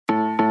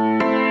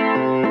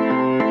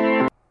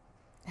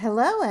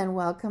and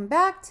welcome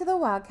back to the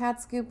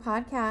Wildcat Scoop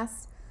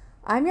podcast.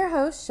 I'm your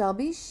host,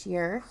 Shelby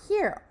Shear,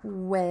 here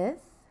with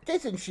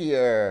Jason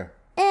Shear.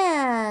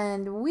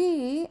 And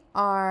we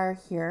are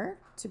here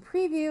to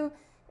preview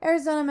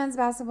Arizona men's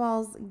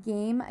basketball's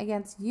game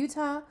against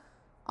Utah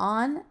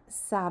on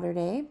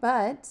Saturday.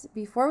 But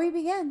before we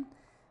begin,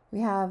 we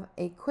have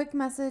a quick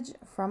message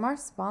from our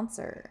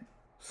sponsor.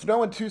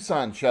 Snow in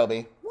Tucson,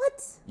 Shelby.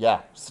 What?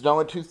 Yeah, snow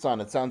in Tucson.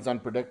 It sounds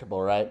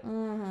unpredictable, right?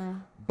 Mm-hmm.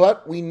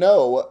 But we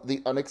know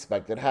the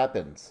unexpected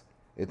happens.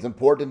 It's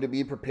important to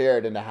be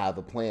prepared and to have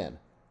a plan.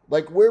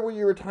 Like, where will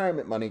your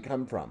retirement money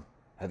come from?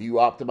 Have you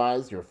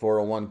optimized your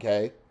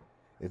 401k?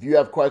 If you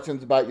have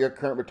questions about your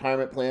current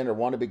retirement plan or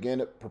want to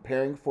begin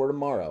preparing for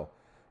tomorrow,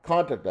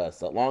 contact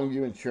us at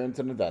Longview Insurance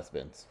and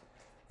Investments.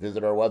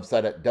 Visit our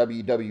website at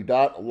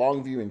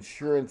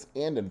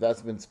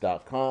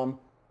www.longviewinsuranceandinvestments.com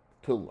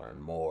to learn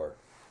more.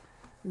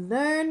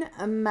 Learn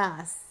a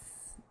mess.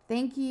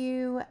 Thank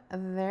you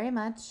very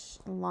much,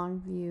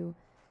 Longview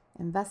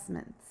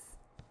Investments.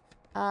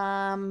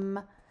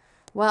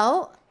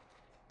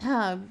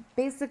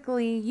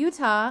 Basically,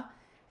 Utah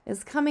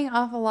is coming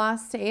off a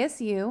loss to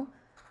ASU.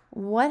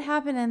 What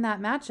happened in that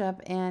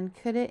matchup, and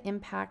could it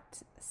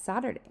impact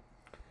Saturday?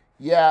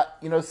 Yeah,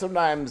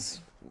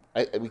 sometimes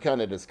we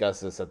kind of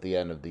discussed this at the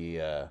end of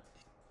the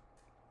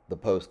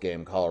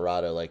post-game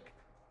Colorado. Like,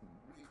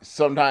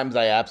 sometimes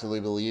I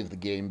absolutely believe the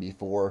game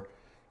before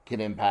can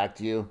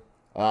impact you.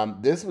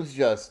 This was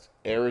just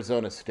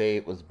Arizona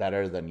State was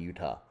better than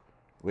Utah,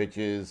 which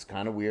is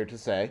kind of weird to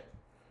say.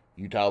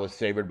 Utah was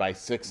favored by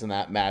 6 in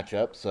that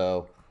matchup,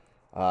 so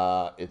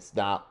it's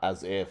not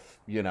as if,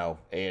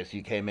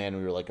 ASU came in and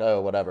we were like,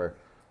 oh, whatever.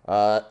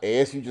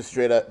 ASU just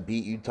straight up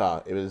beat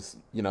Utah. It was,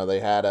 they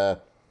had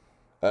a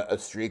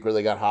streak where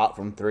they got hot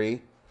from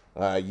 3.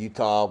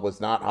 Utah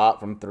was not hot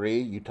from 3.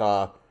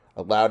 Utah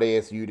allowed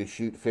ASU to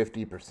shoot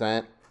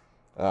 50%.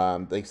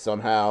 They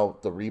somehow,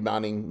 the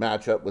rebounding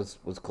matchup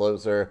was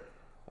closer.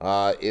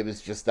 It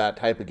was just that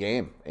type of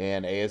game,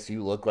 and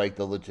ASU looked like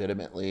the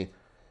legitimately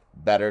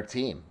better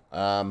team.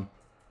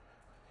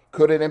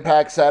 Could it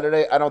impact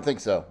Saturday? I don't think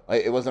so.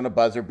 It wasn't a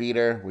buzzer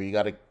beater where you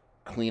got to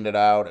clean it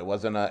out. It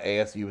wasn't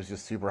ASU was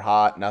just super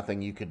hot,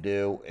 nothing you could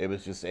do. It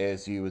was just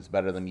ASU was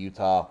better than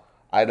Utah.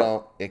 I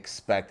don't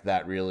expect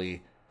that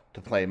really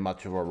to play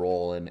much of a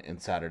role in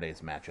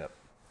Saturday's matchup.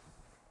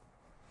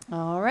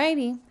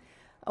 Alrighty.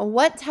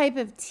 What type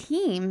of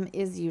team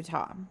is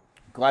Utah?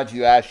 Glad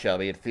you asked,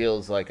 Shelby. It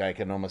feels like I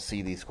can almost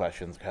see these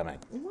questions coming.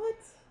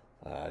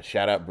 What?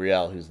 Shout out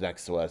Brielle, who's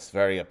next to us.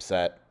 Very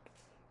upset.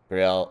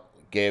 Brielle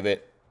gave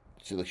it.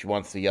 She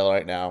wants to yell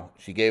right now.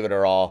 She gave it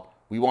her all.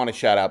 We want to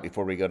shout out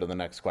before we go to the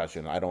next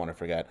question. I don't want to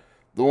forget.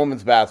 The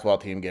women's basketball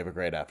team gave a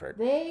great effort.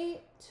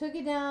 They took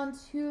it down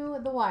to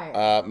the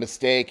wire.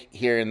 Mistake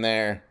here and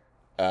there.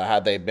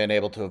 Had they been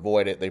able to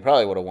avoid it, they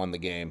probably would have won the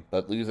game.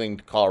 But losing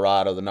to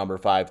Colorado, the number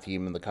 5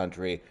 team in the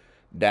country,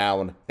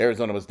 down.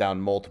 Arizona was down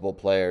multiple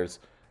players.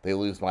 They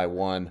lose by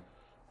 1.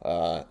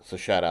 So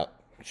shout out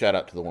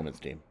to the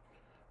women's team.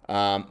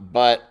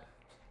 But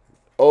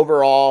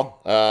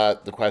overall,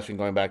 the question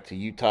going back to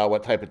Utah,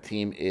 what type of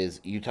team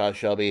is Utah,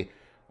 Shelby?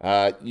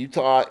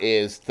 Utah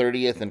is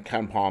 30th in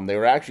KenPom. They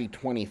were actually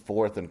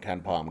 24th in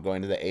KenPom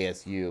going to the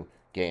ASU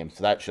game.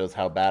 So that shows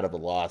how bad of a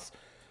loss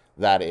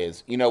that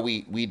is.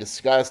 We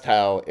discussed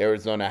how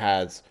Arizona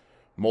has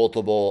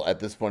at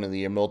this point in the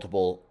year,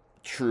 multiple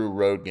true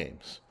road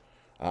games.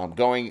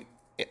 Going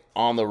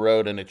on the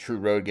road in a true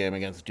road game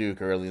against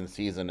Duke early in the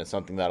season is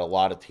something that a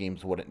lot of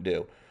teams wouldn't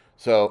do.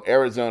 So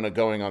Arizona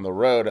going on the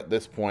road at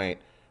this point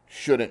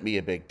shouldn't be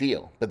a big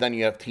deal. But then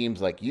you have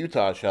teams like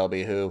Utah,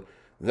 Shelby, who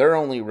their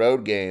only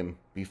road game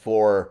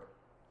before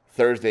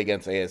Thursday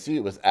against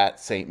ASU was at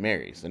St.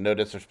 Mary's. And no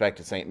disrespect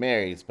to St.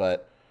 Mary's,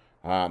 but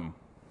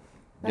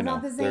That's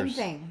not the same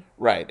thing.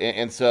 Right.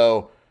 And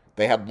so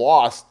they had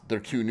lost their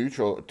two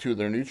of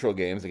their neutral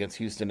games against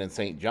Houston and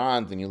St.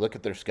 John's. And you look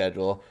at their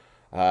schedule,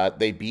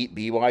 they beat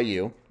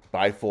BYU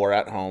by 4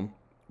 at home,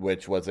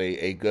 which was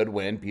a good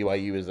win.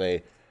 BYU is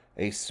a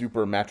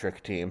super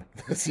metric team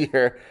this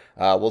year.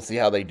 We'll see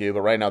how they do.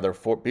 But right now,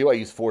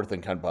 BYU's 4th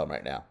in KenPom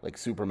right now, like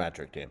super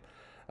metric team.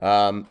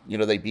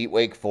 They beat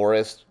Wake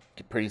Forest,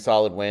 pretty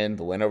solid win.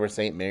 The win over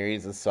St.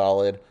 Mary's is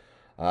solid.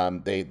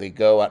 They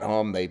go at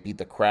home, they beat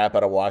the crap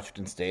out of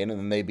Washington State, and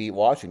then they beat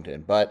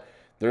Washington. But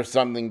there's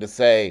something to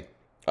say.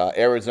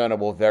 Arizona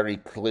will very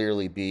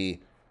clearly be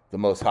the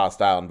most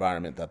hostile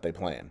environment that they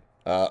play in.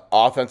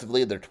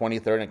 Offensively, they're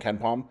 23rd in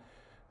KenPom.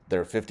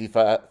 They're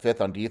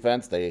 55th on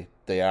defense. They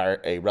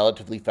are a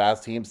relatively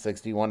fast team,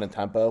 61 in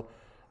tempo.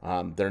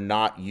 They're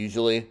not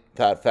usually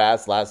that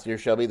fast. Last year,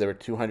 Shelby, they were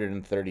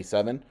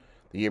 237.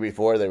 The year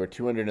before, they were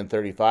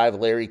 235.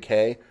 Larry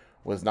Kay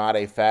was not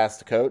a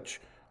fast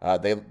coach.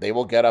 They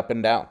will get up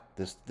and down.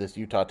 This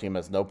Utah team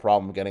has no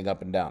problem getting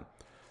up and down.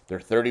 They're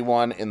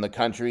 31 in the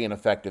country in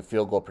effective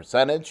field goal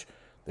percentage.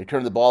 They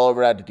turn the ball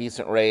over at a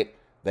decent rate.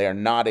 They are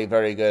not a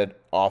very good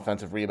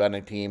offensive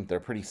rebounding team. They're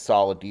a pretty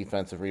solid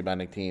defensive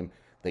rebounding team.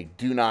 They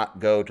do not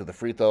go to the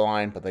free throw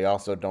line, but they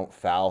also don't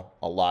foul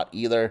a lot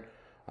either.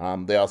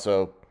 They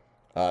also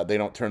They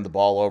don't turn the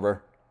ball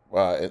over.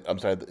 I'm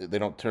sorry, they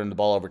don't turn the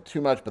ball over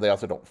too much, but they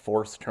also don't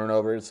force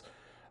turnovers.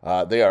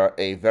 They are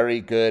a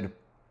very good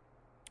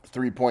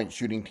three-point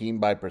shooting team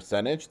by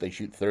percentage. They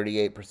shoot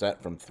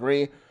 38% from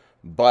three,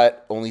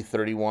 but only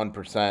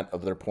 31%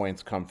 of their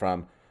points come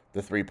from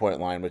the three-point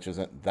line, which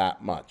isn't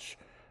that much.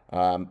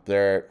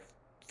 Their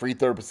free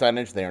throw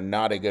percentage, they are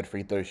not a good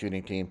free throw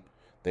shooting team.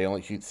 They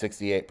only shoot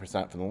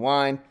 68% from the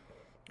line.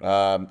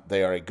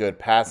 They are a good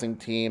passing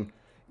team.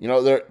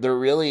 They're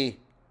really,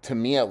 to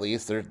me at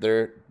least,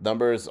 their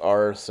numbers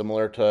are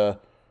similar to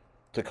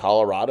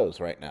Colorado's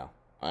right now.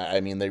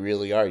 I mean, they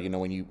really are.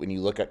 When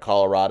you look at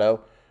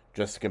Colorado,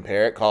 just to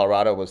compare it,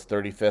 Colorado was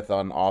 35th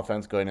on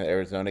offense going to the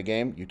Arizona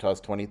game. Utah's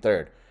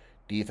 23rd.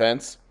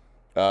 Defense,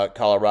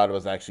 Colorado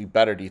was actually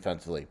better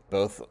defensively.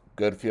 Both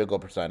good field goal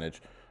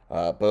percentage,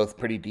 both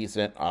pretty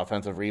decent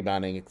offensive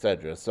rebounding,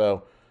 etc.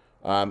 So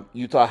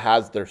Utah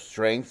has their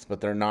strengths, but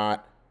they're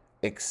not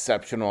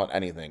exceptional at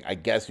anything. I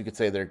guess you could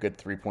say they're a good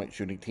three-point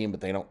shooting team,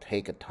 but they don't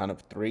take a ton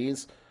of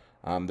threes.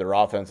 Their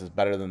offense is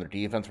better than their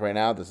defense right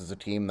now. This is a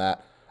team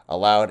that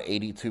allowed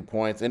 82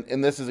 points.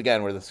 And this is,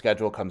 again, where the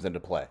schedule comes into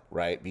play,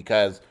 right?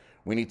 Because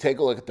when you take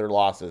a look at their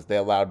losses, they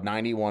allowed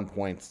 91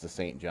 points to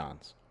St.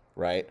 John's,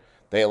 right?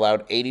 They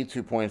allowed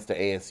 82 points to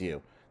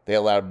ASU. They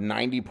allowed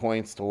 90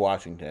 points to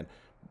Washington.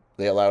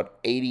 They allowed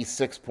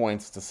 86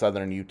 points to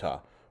Southern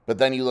Utah. But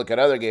then you look at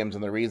other games,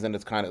 and the reason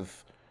it's kind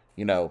of,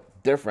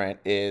 different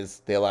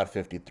is they allowed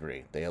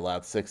 53. They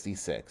allowed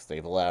 66.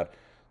 They've allowed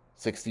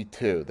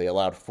 62. They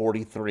allowed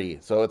 43.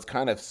 So it's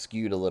kind of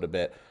skewed a little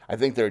bit. I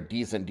think they're a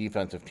decent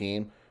defensive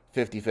team.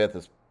 55th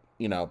is,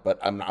 but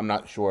I'm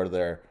not sure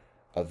they're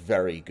a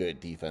very good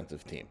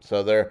defensive team.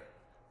 So they're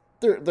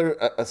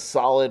a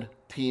solid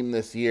team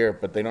this year,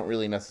 but they don't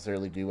really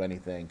necessarily do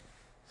anything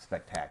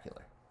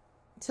spectacular.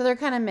 So they're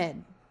kind of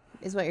mid,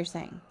 is what you're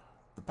saying.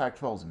 The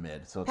Pac-12 is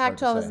mid, so it's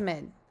Pac-12 is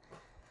mid.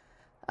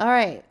 All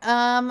right.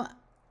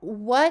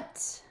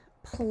 What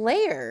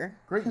player?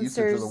 Great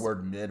usage of the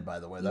word mid, by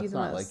the way. That's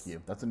not like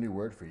you. That's a new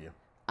word for you.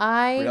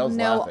 I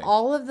know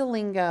all of the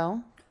lingo,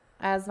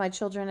 as my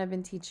children have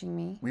been teaching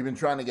me. We've been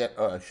trying to get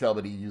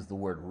Shelby to use the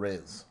word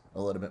Riz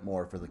a little bit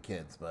more for the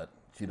kids, but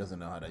she doesn't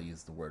know how to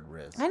use the word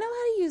Riz. I know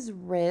how to use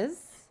Riz.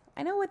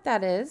 I know what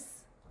that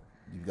is.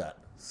 You've got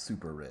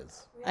super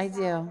Riz. I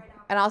do.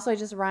 And also I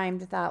just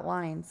rhymed that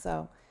line,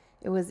 so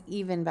it was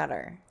even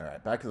better. All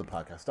right, back to the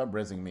podcast. Stop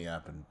rizzing me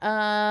up.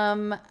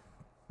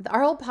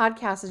 Our whole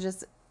podcast is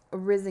just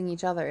rizzing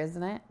each other,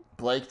 isn't it?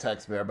 Blake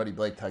texted me. Our buddy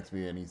Blake texted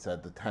me, and he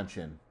said the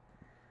tension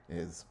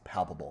is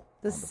palpable.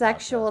 The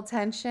sexual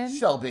tension?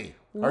 Shelby,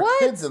 our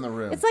kids in the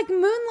room. It's like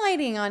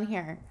moonlighting on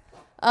here.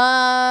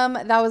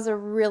 That was a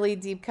really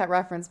deep cut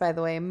reference, by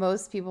the way.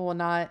 Most people will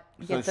not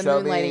get the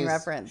moonlighting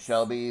reference.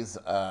 Shelby's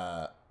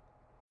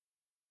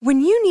When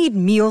you need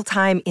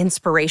mealtime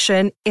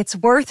inspiration, it's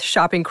worth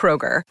shopping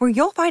Kroger, where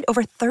you'll find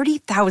over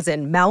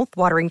 30,000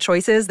 mouth-watering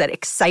choices that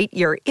excite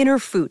your inner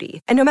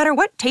foodie. And no matter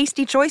what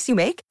tasty choice you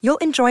make, you'll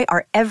enjoy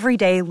our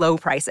everyday low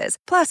prices,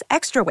 plus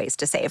extra ways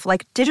to save,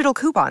 like digital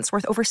coupons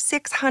worth over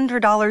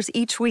 $600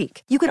 each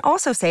week. You can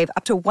also save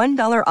up to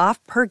 $1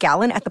 off per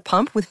gallon at the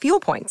pump with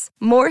fuel points.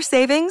 More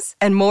savings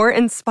and more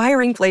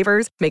inspiring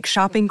flavors make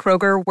shopping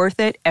Kroger worth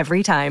it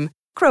every time.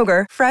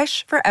 Kroger,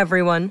 fresh for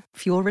everyone.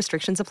 Fuel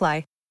restrictions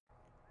apply.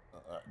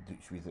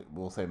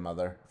 We'll say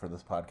mother for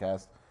this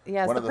podcast.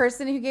 Yes, the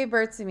person who gave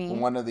birth to me.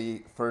 One of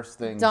the first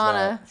things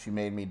Donna. that she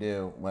made me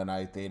do when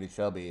I dated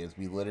Shelby is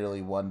we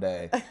literally one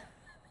day.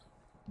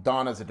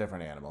 Donna's a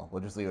different animal.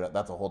 We'll just leave it at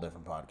that's a whole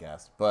different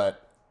podcast.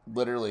 But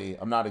literally,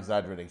 I'm not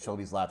exaggerating.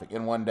 Shelby's laughing.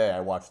 In one day, I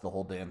watched the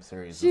whole damn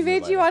series. She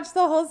made you watch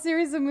the whole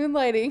series of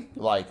Moonlighting.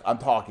 Like, I'm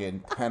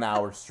talking 10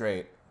 hours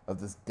straight of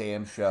this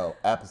damn show,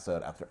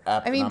 episode after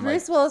episode. I mean,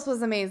 Bruce Willis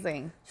was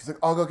amazing. She's like,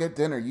 I'll go get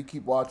dinner. You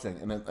keep watching.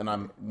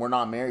 And we're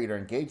not married or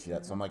engaged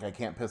yet. So I'm like, I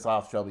can't piss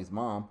off Shelby's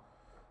mom.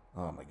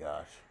 Oh, my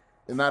gosh.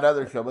 In that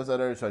other show, what's that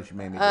other show she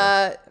made me do?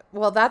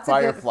 Well, that's Firefly.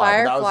 a good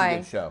Firefly. That was a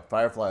good show.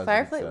 Firefly was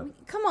a good show.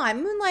 Come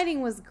on, Moonlighting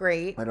was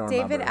great. I don't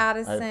David remember.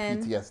 Addison. I have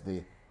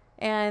PTSD.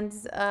 And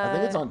I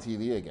think it's on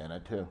TV again,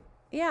 too.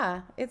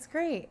 Yeah, it's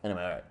great.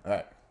 Anyway, all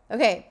right.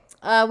 Okay,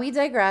 we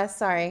digress.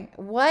 Sorry.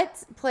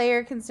 What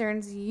player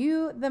concerns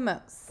you the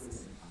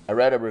most? I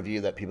read a review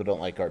that people don't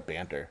like our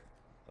banter.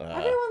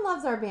 Everyone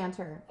loves our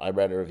banter. I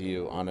read a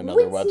review on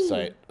another Witty.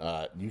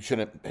 website. You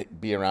shouldn't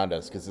be around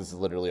us because this is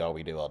literally all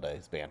we do all day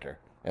is banter.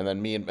 And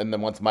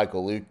then once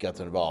Michael Luke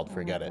gets involved,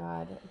 forget it.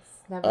 God,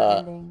 it's never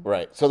ending.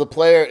 Right. So the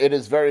player, it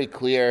is very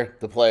clear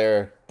the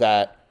player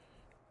that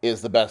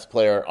is the best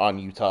player on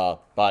Utah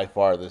by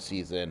far this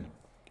season,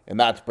 and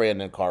that's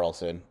Branden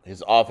Carlson.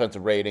 His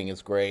offensive rating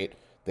is great.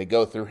 They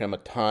go through him a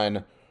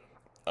ton.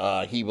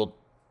 He will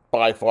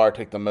by far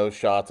take the most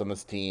shots on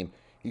this team.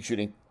 He's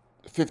shooting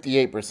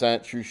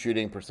 58% true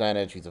shooting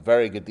percentage. He's a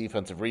very good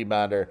defensive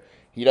rebounder.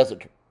 He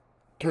doesn't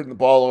turn the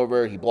ball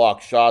over. He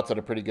blocks shots at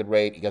a pretty good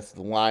rate. He gets to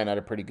the line at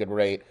a pretty good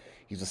rate.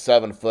 He's a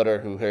 7-footer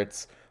who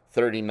hits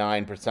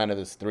 39% of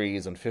his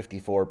threes and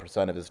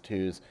 54% of his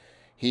twos.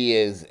 He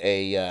is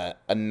a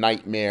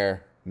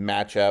nightmare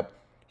matchup.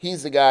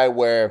 He's the guy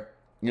where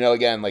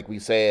again, like we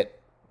say it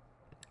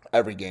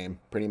every game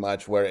pretty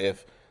much, where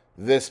if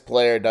this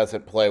player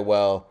doesn't play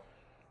well,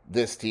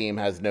 this team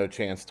has no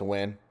chance to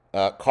win.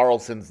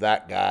 Carlson's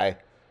that guy.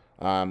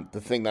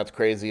 The thing that's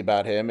crazy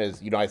about him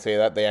is, I say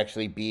that they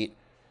actually beat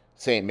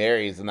St.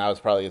 Mary's, and that was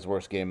probably his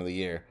worst game of the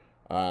year.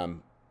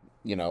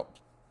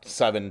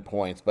 7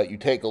 points. But you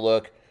take a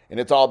look, and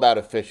it's all about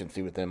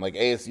efficiency with him. Like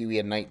ASU, he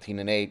had 19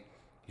 and 8.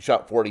 He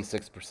shot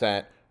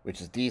 46%,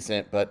 which is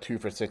decent, but 2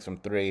 for 6 from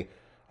 3.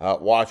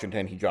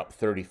 Washington, he dropped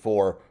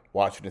 34.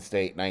 Washington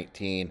State,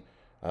 19.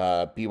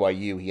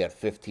 BYU, he had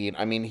 15.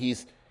 I mean,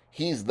 he's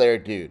their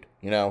dude.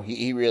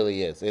 He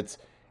really is.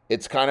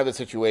 It's kind of a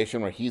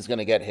situation where he's going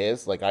to get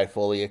his. Like, I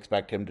fully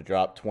expect him to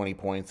drop 20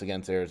 points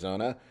against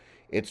Arizona.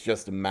 It's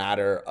just a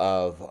matter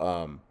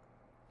of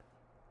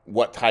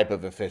what type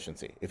of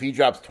efficiency. If he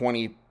drops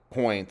 20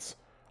 points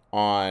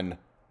on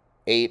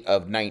 8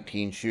 of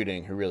 19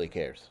 shooting, who really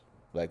cares?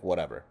 Like,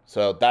 whatever.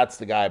 So that's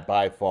the guy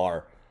by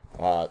far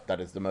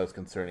that is the most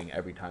concerning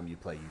every time you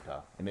play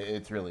Utah. And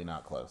it's really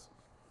not close.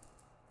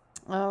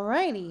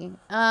 Alrighty.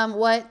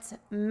 What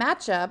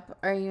matchup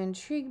are you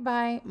intrigued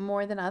by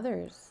more than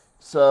others?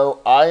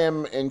 So I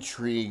am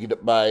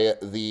intrigued by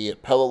the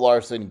Pelle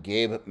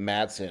Larsson-Gabe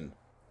Madsen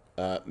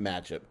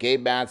matchup.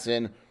 Gabe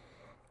Madsen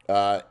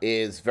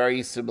is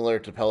very similar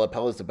to Pelle.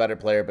 Pelle's the better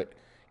player, but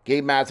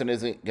Gabe Madsen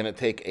isn't going to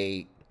take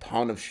a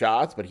ton of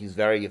shots, but he's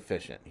very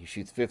efficient. He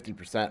shoots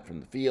 50% from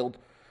the field.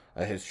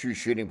 His true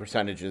shooting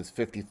percentage is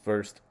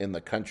 51st in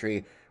the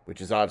country,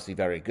 which is obviously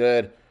very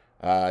good.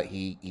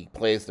 He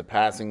plays the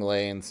passing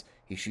lanes.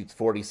 He shoots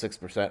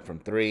 46% from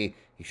 3.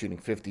 He's shooting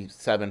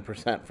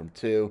 57% from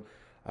 2.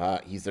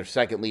 He's their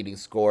second leading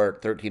scorer,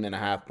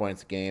 13.5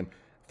 points a game,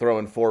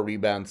 throwing 4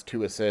 rebounds,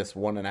 2 assists,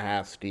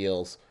 1.5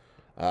 steals.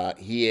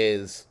 He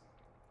is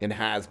and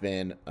has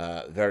been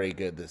very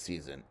good this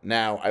season.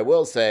 Now, I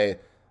will say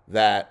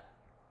that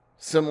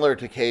similar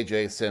to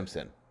KJ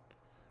Simpson,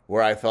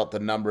 where I felt the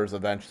numbers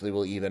eventually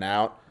will even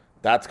out,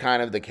 that's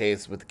kind of the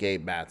case with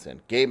Gabe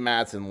Madsen. Gabe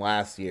Madsen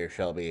last year,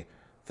 Shelby,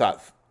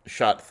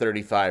 shot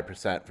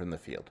 35% from the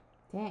field.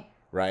 Dang.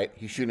 Right?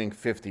 He's shooting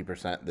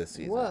 50% this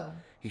season. Whoa.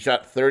 He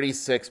shot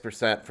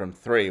 36% from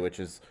 3, which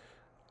is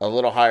a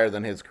little higher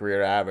than his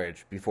career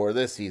average before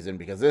this season,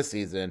 because this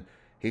season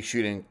he's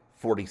shooting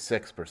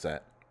 46%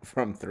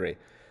 from 3.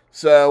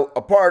 So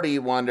a part of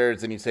you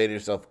wonders, and you say to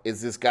yourself,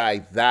 is this guy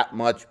that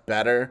much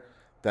better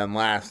than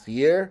last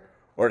year,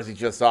 or is he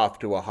just off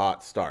to a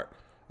hot start?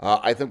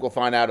 I think we'll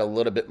find out a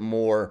little bit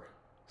more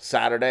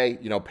Saturday.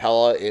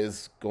 Pelle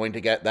is going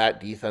to get that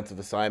defensive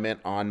assignment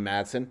on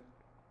Madsen.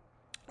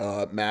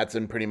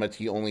 Madsen, pretty much,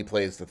 he only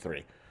plays the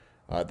 3.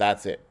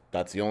 That's it.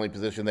 That's the only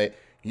position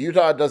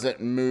Utah doesn't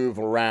move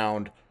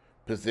around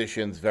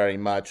positions very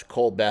much.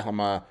 Cole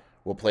Behema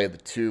will play the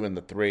 2 and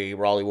the 3.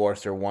 Raleigh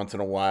Worcester once in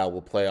a while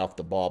will play off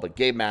the ball, but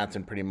Gabe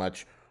Madsen pretty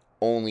much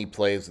only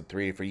plays the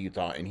 3 for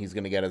Utah, and he's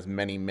going to get as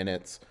many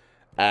minutes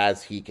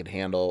as he can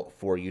handle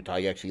for Utah.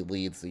 He actually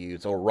leads the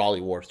Utes, or Raleigh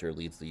Worcester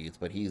leads the Utes,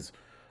 but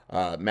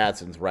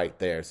Madsen's right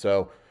there.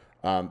 So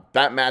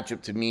that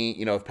matchup to me,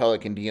 if Pelle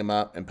can D him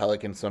up and Pelle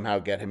can somehow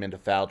get him into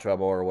foul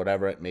trouble or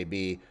whatever it may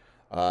be,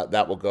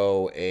 that will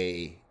go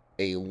a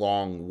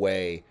long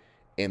way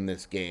in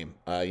this game.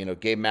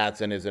 Gabe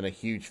Madsen isn't a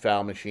huge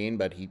foul machine,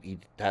 but he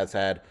has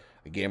had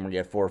a game where he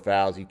had 4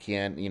 fouls. You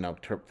can,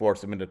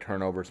 force him into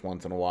turnovers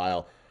once in a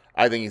while.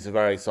 I think he's a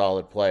very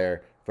solid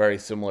player, very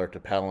similar to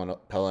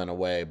Pelle in a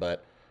way.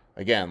 But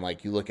again,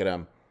 like, you look at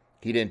him,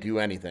 he didn't do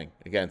anything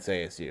against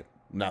ASU.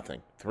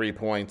 Nothing. 3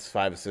 points,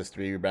 5 assists,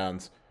 3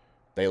 rebounds.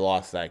 They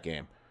lost that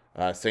game.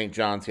 St.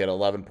 John's, he had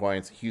 11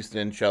 points.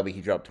 Houston, Shelby,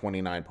 he dropped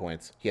 29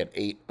 points. He had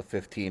 8 of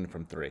 15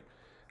 from 3.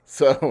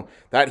 So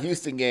that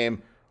Houston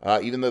game,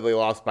 even though they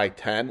lost by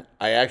 10,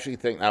 I actually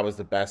think that was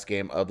the best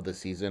game of the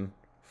season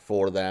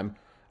for them.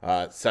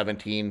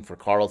 17 for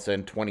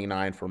Carlson,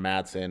 29 for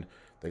Madsen.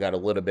 They got a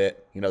little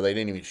bit, they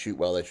didn't even shoot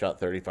well. They shot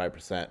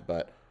 35%.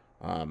 But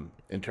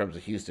in terms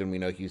of Houston, we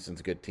know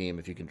Houston's a good team.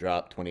 If you can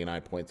drop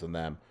 29 points on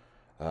them,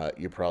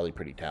 you're probably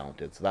pretty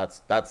talented. So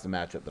that's the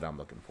matchup that I'm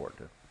looking forward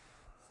to.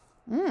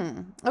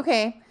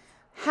 Okay.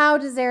 How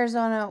does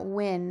Arizona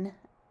win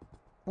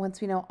once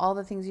we know all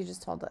the things you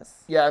just told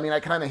us? Yeah, I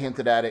kind of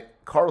hinted at it.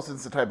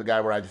 Carlson's the type of guy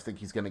where I just think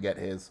he's going to get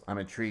his. I'm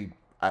intrigued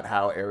at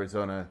how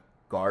Arizona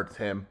guards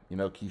him.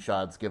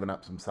 Keshad's given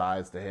up some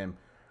size to him.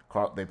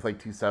 They play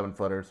 2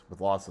 7-footers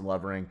with Lawson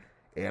Lovering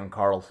and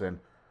Carlson.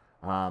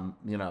 Does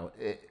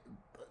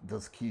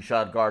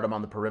Keshad guard him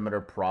on the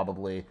perimeter?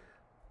 Probably.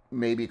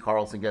 Maybe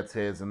Carlson gets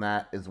his, and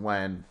that is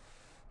when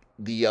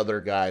the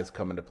other guys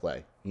come into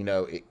play.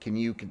 Can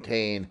you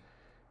contain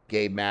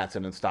Gabe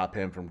Madsen and stop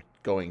him from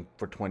going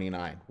for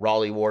 29?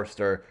 Raleigh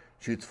Worcester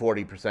shoots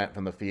 40%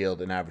 from the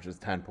field and averages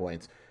 10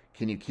 points.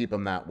 Can you keep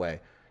him that way?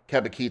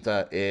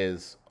 Kebaketa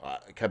is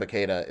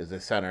a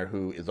center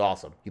who is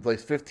awesome. He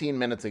plays 15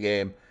 minutes a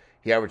game.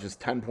 He averages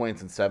 10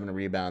 points and 7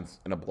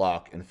 rebounds and a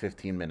block in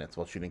 15 minutes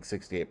while shooting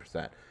 68%.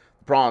 The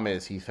problem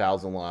is he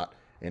fouls a lot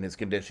and his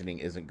conditioning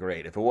isn't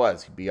great. If it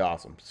was, he'd be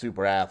awesome.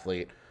 Super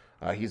athlete.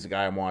 He's the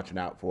guy I'm watching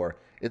out for.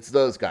 It's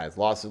those guys.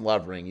 Lawson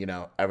Lovering,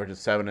 averages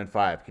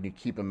 7-5. Can you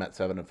keep him at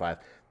 7-5?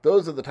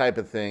 Those are the type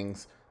of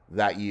things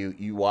that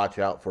you watch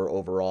out for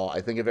overall.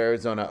 I think if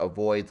Arizona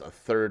avoids a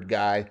third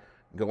guy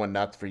going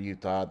nuts for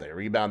Utah, they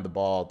rebound the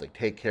ball, they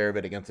take care of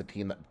it against a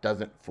team that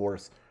doesn't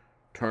force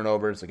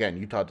turnovers. Again,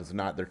 Utah does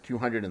not. They're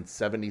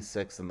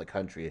 276th in the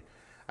country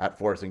at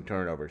forcing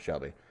turnovers,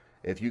 Shelby.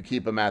 If you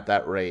keep them at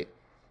that rate,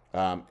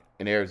 and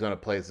Arizona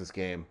plays this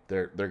game,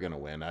 they're going to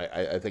win.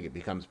 I think it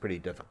becomes pretty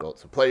difficult.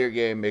 So play your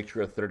game, make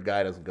sure a third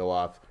guy doesn't go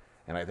off,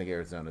 and I think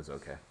Arizona's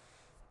okay.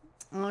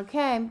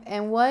 Okay,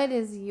 and what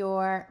is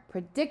your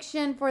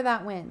prediction for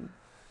that win?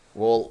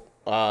 Well,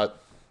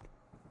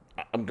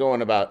 I'm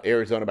going about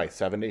Arizona by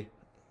 70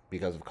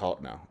 because of call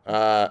it now.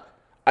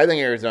 I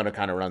think Arizona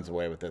kind of runs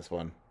away with this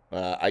one.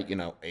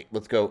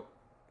 Let's go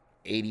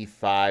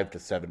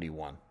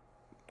 85-71.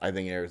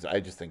 I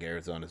just think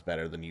Arizona's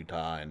better than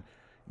Utah, and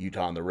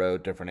Utah on the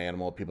road, different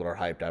animal. People are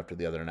hyped after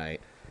the other night.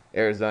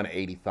 Arizona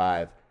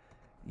 85,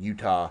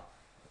 Utah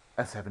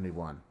at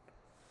 71.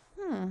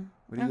 What are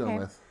you going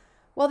with?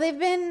 Well, they've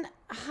been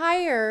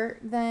higher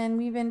than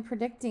we've been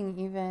predicting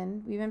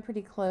even. We've been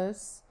pretty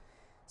close.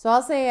 So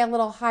I'll say a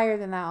little higher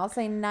than that. I'll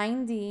say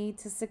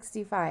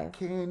 90-65.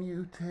 Can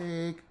you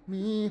take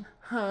me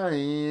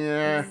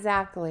higher?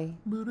 Exactly.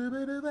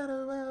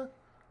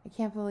 I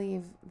can't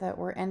believe that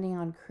we're ending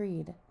on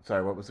Creed.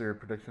 Sorry, what was your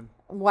prediction?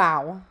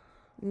 Wow.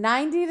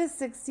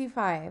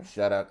 90-65.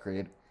 Shout out,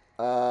 Creed.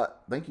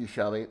 Thank you,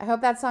 Shelby. I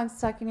hope that song's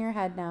stuck in your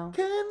head now.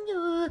 Can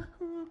you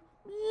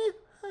me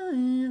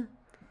higher?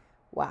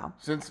 Wow.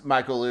 Since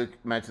Michael Luke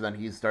mentioned that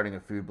he's starting a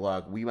food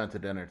blog, we went to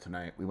dinner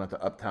tonight. We went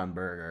to Uptown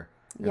Burger.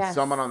 And Yes.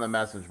 someone on the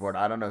message board,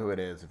 I don't know who it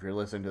is. If you're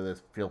listening to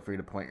this, feel free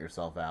to point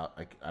yourself out.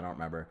 I don't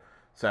remember.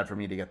 Said for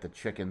me to get the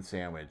chicken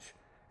sandwich.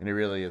 And it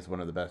really is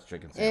one of the best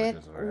chicken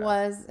sandwiches I've ever had. It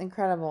was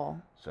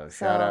incredible. So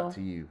shout out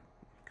to you,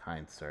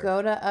 kind sir.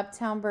 Go to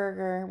Uptown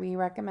Burger. We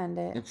recommend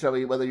it. And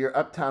Shelby, whether you're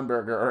Uptown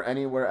Burger or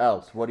anywhere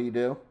else, what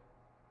do?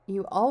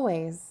 You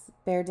always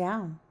bear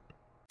down.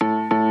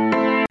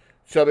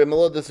 Shelby, I'm a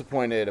little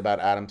disappointed about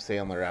Adam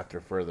Sandler after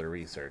further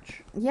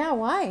research. Yeah,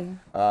 why?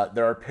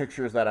 There are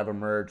pictures that have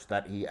emerged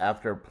that he,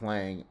 after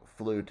playing,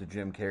 flew to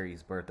Jim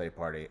Carrey's birthday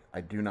party.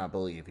 I do not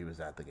believe he was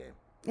at the game.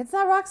 It's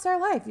not rock star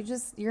life.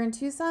 You're in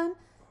Tucson.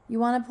 You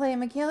want to play at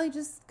McHale, you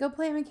just go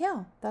play at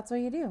McHale. That's what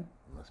you do.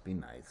 Must be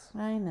nice.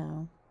 I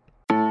know.